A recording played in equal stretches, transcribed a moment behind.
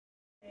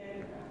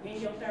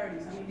in your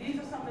 30s. I mean, these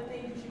are some of the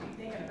things you should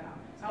be thinking about.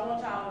 So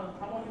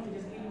I want him to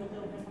just give you a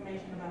little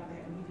information about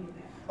that when he did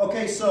that.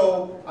 Okay,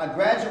 so I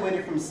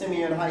graduated from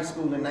Simeon High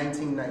School in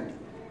 1990.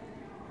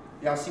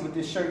 Y'all see what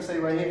this shirt say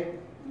right here?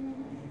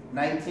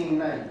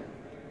 1990.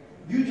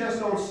 You just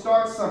don't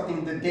start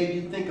something the day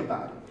you think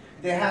about it.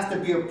 There has to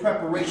be a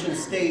preparation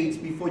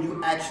stage before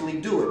you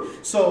actually do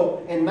it.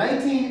 So in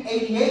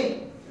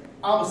 1988,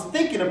 I was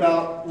thinking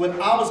about what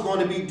I was going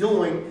to be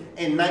doing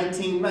in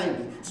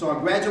 1990. So I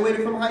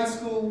graduated from high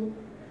school.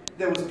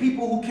 There was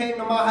people who came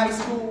to my high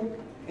school,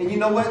 and you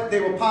know what?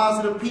 They were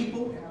positive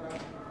people.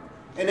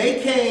 And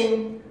they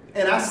came,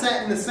 and I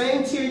sat in the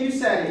same chair you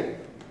sat in.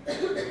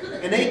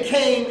 And they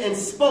came and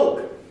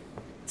spoke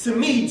to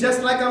me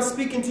just like I'm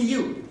speaking to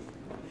you.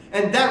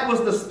 And that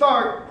was the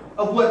start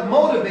of what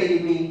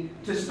motivated me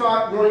to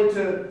start wanting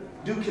to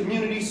do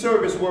community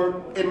service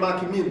work in my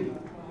community.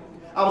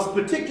 I was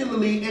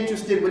particularly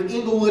interested with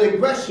Inglewood and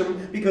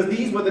Gresham because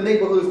these were the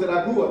neighborhoods that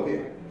I grew up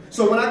in.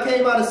 So when I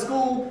came out of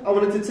school, I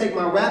wanted to take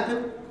my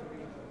rapping.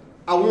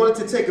 I wanted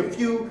to take a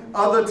few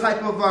other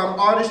type of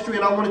artistry,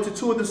 and I wanted to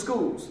tour the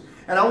schools.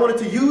 And I wanted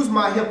to use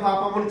my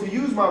hip-hop, I wanted to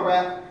use my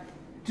rap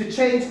to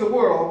change the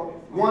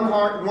world, one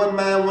heart, one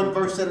mind, one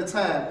verse at a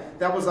time.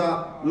 That was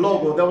our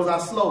logo, that was our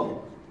slogan.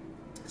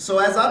 So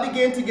as I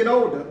began to get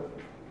older,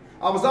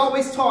 I was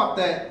always taught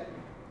that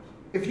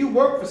if you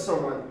work for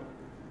someone,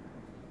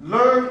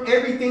 learn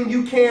everything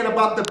you can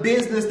about the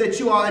business that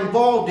you are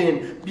involved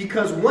in,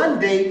 because one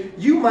day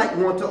you might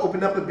want to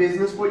open up a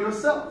business for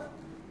yourself.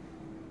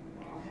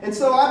 And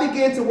so I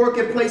began to work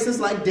at places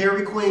like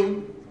Dairy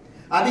Queen.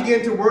 I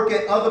began to work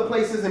at other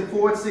places in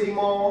Ford City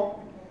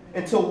Mall,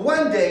 until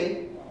one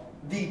day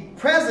the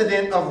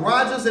president of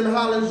Rogers and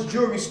Holland's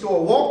jewelry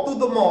store walked through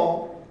the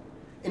mall,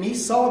 and he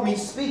saw me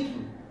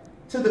speaking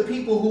to the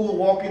people who were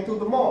walking through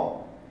the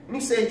mall. And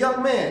he said,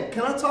 "Young man,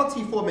 can I talk to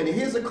you for a minute?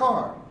 Here's a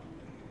card.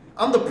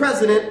 I'm the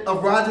president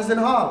of Rogers and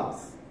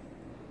Holland's.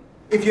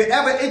 If you're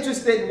ever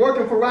interested in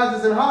working for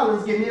Rogers and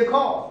Holland's, give me a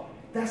call."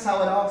 That's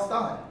how it all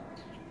started.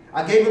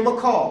 I gave him a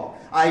call.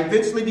 I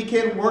eventually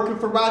began working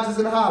for Rogers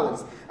and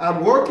Holland's.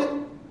 I'm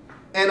working,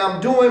 and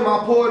I'm doing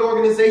my P.O.E.T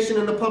organization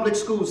in the public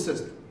school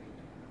system.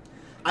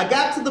 I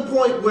got to the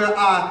point where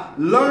I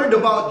learned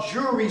about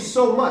jewelry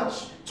so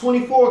much.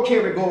 24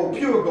 karat gold,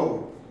 pure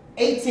gold,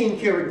 18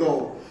 karat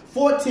gold,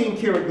 14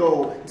 karat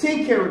gold,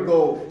 10 karat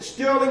gold,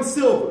 sterling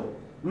silver,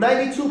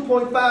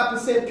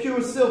 92.5%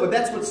 pure silver.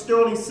 That's what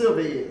sterling silver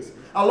is.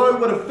 I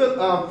learned what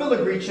a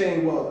filigree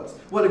chain was,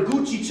 what a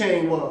Gucci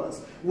chain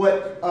was,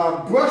 what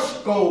brush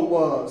gold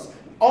was,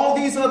 all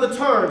these other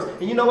terms.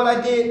 And you know what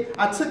I did?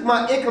 I took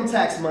my income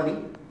tax money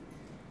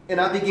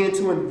and I began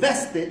to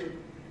invest it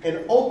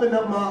and open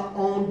up my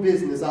own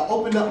business. I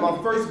opened up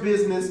my first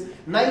business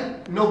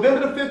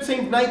November the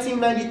 15th,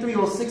 1993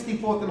 on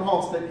 64th and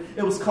Halsted.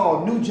 It was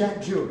called New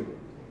Jack Jewelry.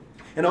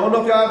 And I don't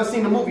know if y'all ever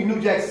seen the movie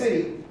New Jack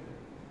City,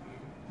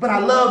 but I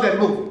love that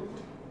movie.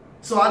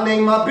 So I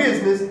named my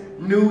business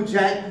New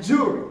Jack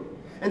Jewelry.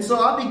 And so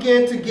I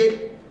began to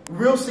get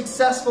real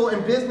successful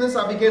in business.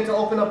 I began to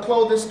open up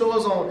clothing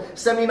stores on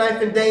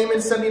 79th and Damon,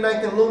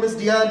 79th and Loomis,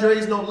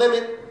 DeAndre's No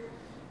Limit.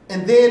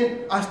 And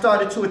then I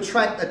started to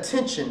attract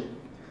attention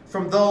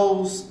from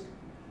those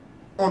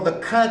on the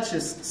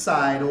conscious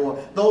side or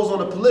those on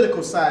the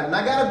political side. And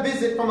I got a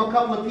visit from a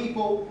couple of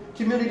people,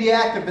 community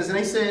activists, and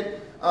they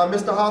said,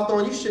 "Mr.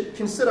 Hawthorne, you should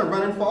consider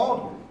running for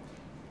alderman."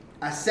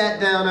 I sat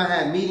down, I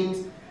had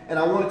meetings, and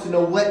I wanted to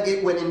know what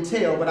it would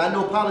entail, but I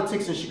know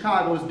politics in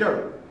Chicago is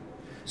dirt.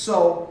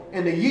 So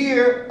in the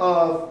year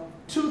of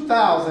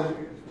 2000,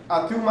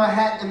 I threw my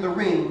hat in the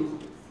ring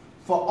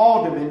for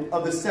alderman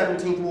of the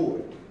 17th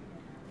Ward.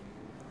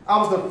 I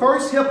was the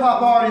first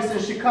hip-hop artist in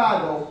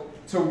Chicago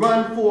to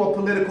run for a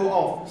political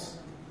office.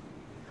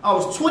 I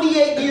was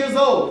 28 years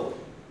old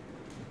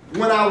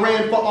when I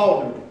ran for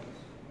alderman.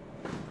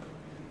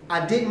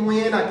 I didn't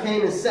win. I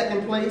came in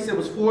second place. There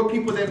was 4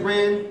 people that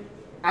ran.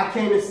 I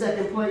came in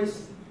second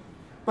place.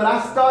 But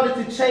I started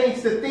to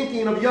change the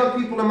thinking of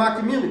young people in my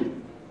community.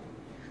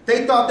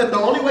 They thought that the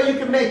only way you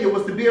could make it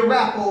was to be a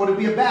rapper or to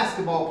be a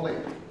basketball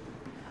player.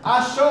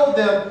 I showed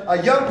them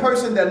a young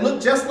person that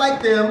looked just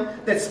like them,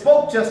 that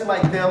spoke just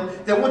like them,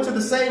 that went to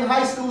the same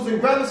high schools and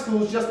grammar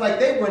schools just like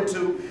they went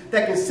to,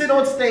 that can sit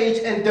on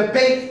stage and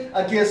debate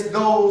against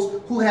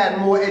those who had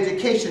more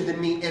education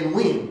than me and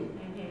win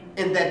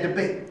in that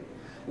debate.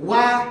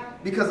 Why?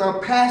 Because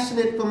I'm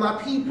passionate for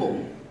my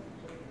people.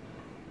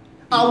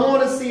 I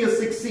want to see us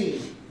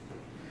succeed.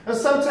 And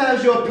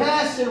sometimes your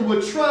passion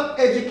will trump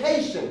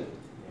education.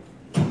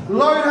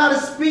 Learn how to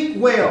speak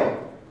well.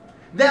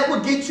 That will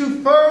get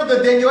you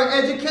further than your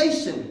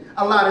education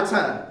a lot of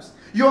times.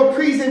 Your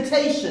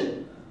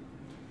presentation.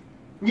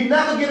 You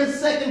never get a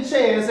second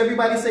chance.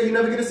 Everybody say you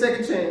never get a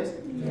second chance.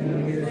 You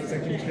never get a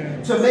second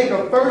chance. To make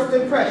a first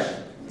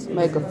impression. To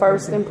make a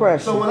first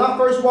impression. So when I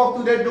first walked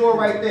through that door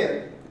right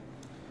there,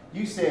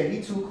 you said,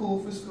 "He too cool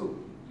for school."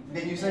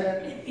 Didn't you say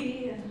that?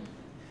 Yeah.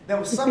 There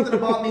was something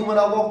about me when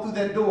I walked through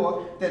that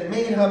door that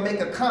made her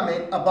make a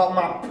comment about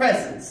my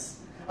presence,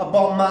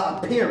 about my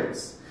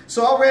appearance.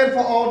 So I ran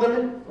for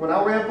alderman. When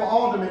I ran for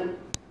alderman,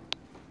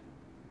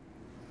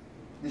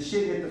 the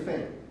shit hit the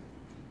fan.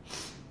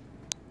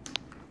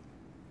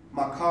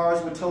 My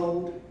cars were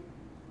towed.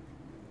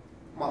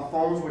 My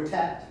phones were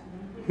tapped.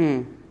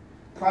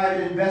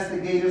 Private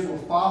investigators were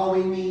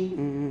following me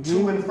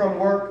to and from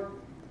work.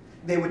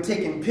 They were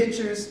taking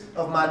pictures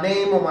of my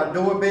name on my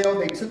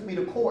doorbell. They took me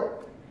to court.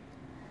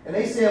 And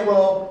they said,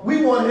 well,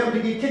 we want him to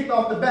get kicked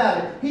off the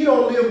ballot. He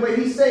don't live where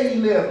he say he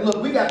lives.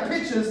 Look, we got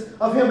pictures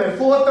of him at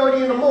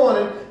 4:30 in the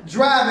morning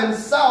driving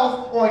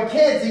south on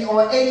Kedzie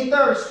on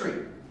 83rd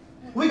Street.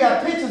 We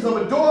got pictures of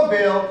a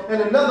doorbell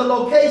in another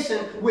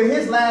location with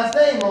his last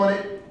name on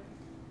it.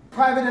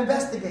 Private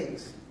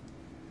investigators.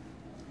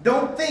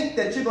 Don't think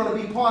that you're going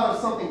to be part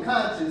of something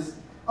conscious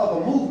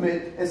of a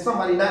movement and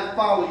somebody not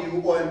follow you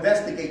or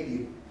investigate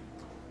you.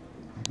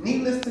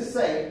 Needless to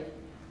say,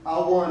 I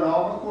won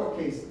all my court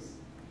cases.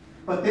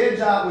 But their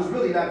job was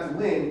really not to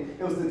win.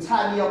 It was to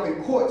tie me up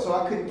in court so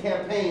I couldn't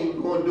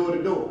campaign going door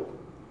to door.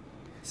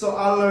 So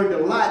I learned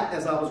a lot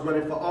as I was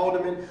running for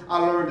alderman. I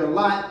learned a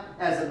lot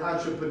as an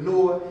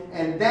entrepreneur.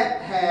 And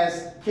that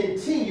has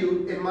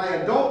continued in my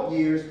adult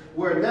years,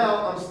 where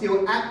now I'm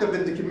still active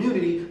in the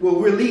community, where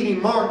we're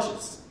leading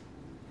marches.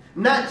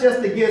 Not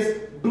just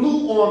against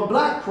blue on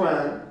black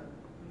crime.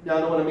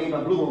 Y'all know what I mean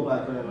by blue on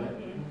black crime, right?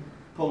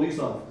 Police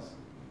officers.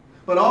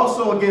 But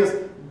also against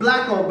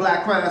black on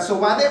black crime. So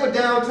while they were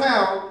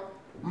downtown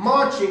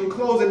marching,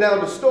 closing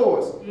down the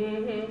stores,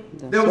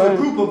 there was a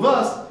group of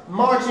us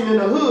marching in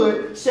the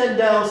hood, shutting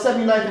down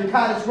 79th and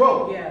Cottage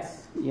Road.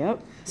 Yes.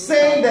 Yep.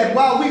 Saying that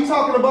while we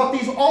talking about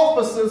these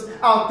officers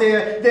out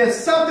there, there's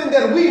something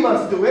that we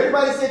must do.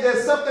 Everybody said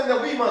there's something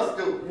that we must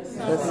do.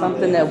 There's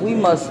something that we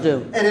must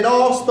do. And it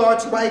all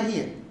starts right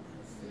here.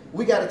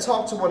 We got to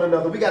talk to one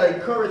another. We got to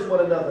encourage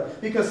one another.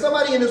 Because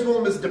somebody in this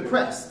room is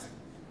depressed.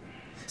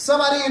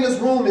 Somebody in this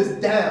room is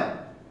down.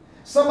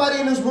 Somebody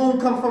in this room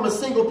come from a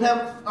single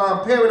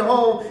parent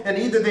home, and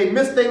either they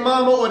miss their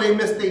mama or they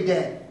miss their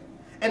dad.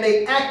 And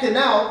they acting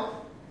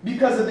out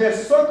because of their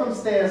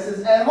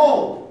circumstances at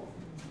home.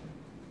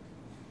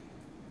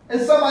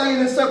 And somebody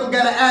in this circle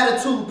got an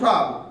attitude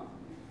problem.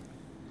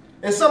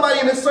 And somebody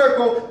in this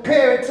circle,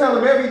 parent tell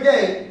them every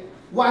day,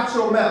 watch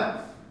your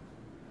mouth.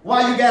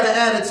 Why you got an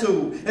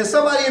attitude? And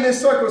somebody in this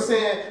circle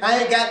saying, I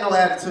ain't got no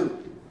attitude.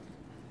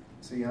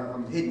 See,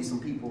 I'm hitting some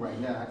people right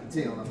now. I can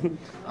tell.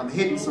 I'm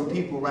hitting some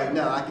people right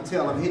now. I can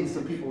tell I'm hitting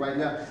some people right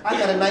now. I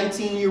got a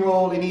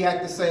 19-year-old and he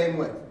act the same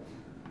way.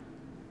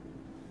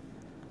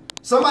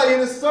 Somebody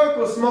in this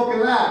circle smoking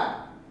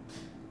loud.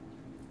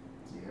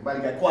 Yeah, everybody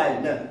got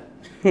quiet now.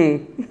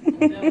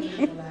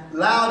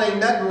 Loud ain't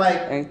nothing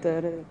like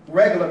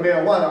regular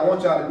marijuana. I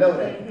want y'all to know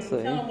that. Tell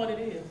them what it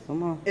is.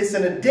 Come on. It's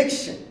an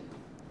addiction.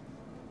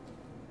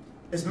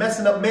 It's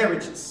messing up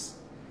marriages.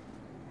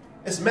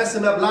 It's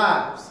messing up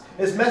lives.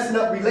 It's messing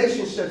up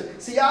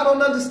relationships. See, y'all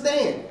don't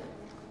understand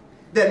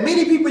that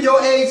many people your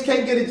age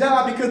can't get a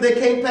job because they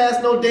can't pass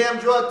no damn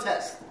drug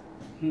test.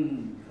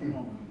 You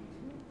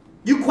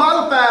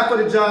qualify for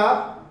the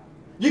job.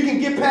 You can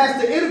get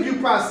past the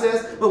interview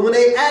process, but when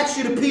they ask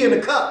you to pee in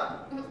the cup,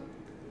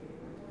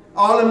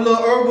 all them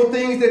little herbal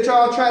things that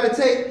y'all try to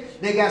take,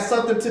 they got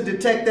something to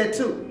detect that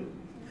too.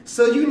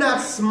 So you're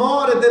not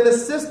smarter than the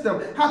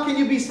system. How can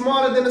you be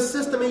smarter than the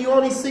system and you're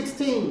only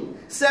 16,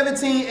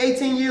 17,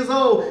 18 years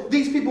old?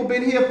 These people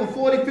been here for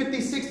 40,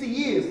 50, 60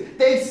 years.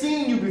 They've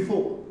seen you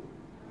before.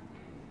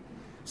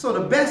 So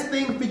the best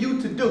thing for you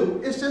to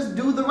do is just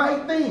do the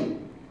right thing.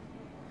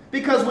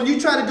 Because when you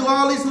try to do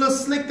all these little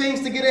slick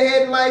things to get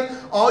ahead in life,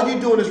 all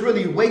you're doing is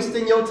really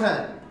wasting your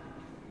time.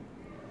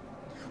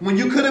 When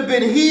you could have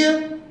been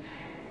here,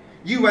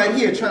 you right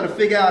here trying to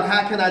figure out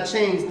how can I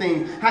change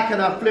things? How can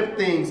I flip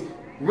things?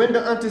 Render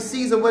unto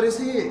Caesar what is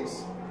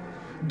his.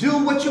 Do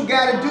what you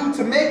got to do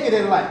to make it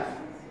in life.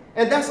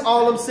 And that's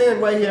all I'm saying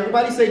right here.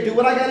 Everybody say, do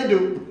what I got to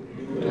do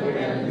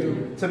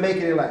to make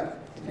it in life.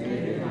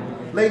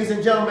 Ladies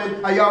and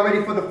gentlemen, are y'all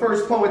ready for the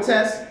first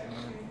poetess?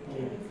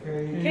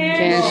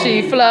 Can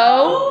she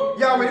flow?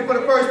 Y'all ready for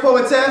the first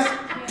poetess?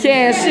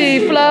 Can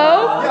she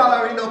flow? Y'all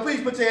already know.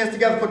 Please put your hands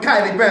together for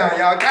Kylie Brown,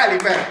 y'all. Kylie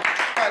Brown.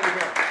 Kylie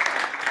Brown.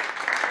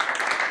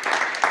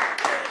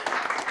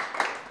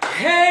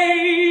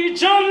 Hey,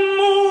 John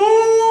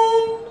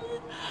Moon,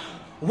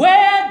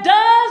 where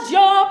does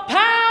your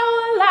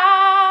power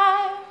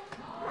lie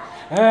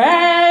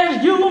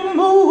as you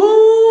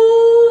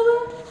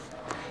move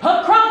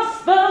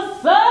across the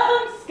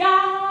southern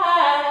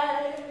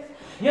skies?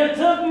 You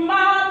took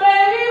my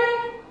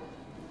baby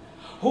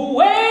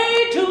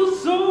way too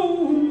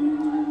soon.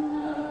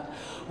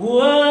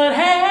 What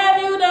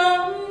have you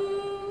done,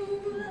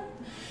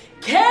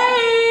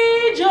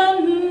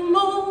 Cajun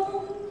Moon?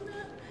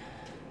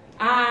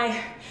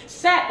 I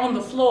sat on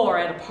the floor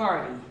at a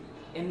party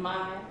in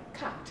my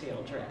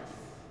cocktail dress.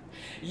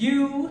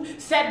 You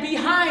sat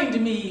behind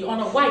me on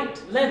a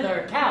white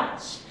leather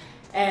couch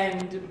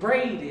and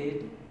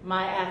braided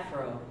my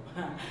afro.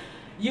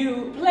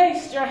 You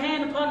placed your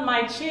hand upon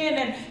my chin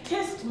and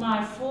kissed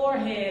my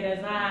forehead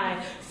as I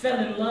fell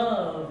in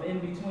love in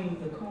between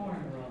the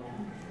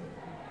cornrows.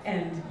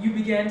 And you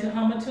began to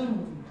hum a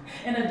tune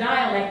in a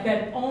dialect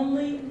that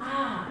only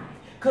I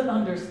could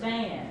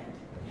understand.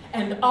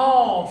 And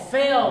all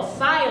fell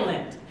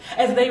silent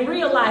as they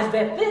realized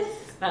that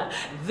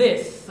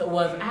this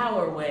was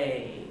our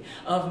way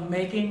of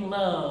making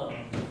love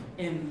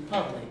in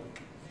public.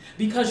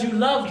 Because you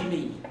loved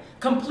me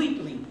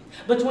completely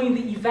between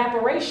the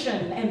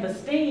evaporation and the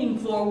steam,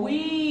 for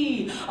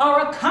we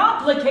are a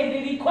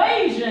complicated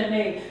equation,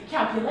 a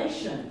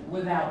calculation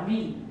without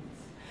means.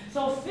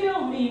 So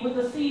fill me with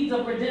the seeds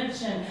of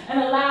redemption and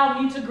allow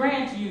me to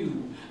grant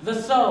you the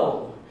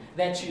soul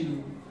that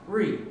you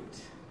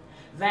reaped.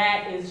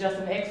 That is just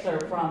an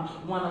excerpt from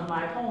one of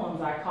my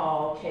poems I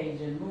call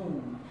Cajun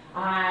Moon.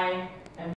 I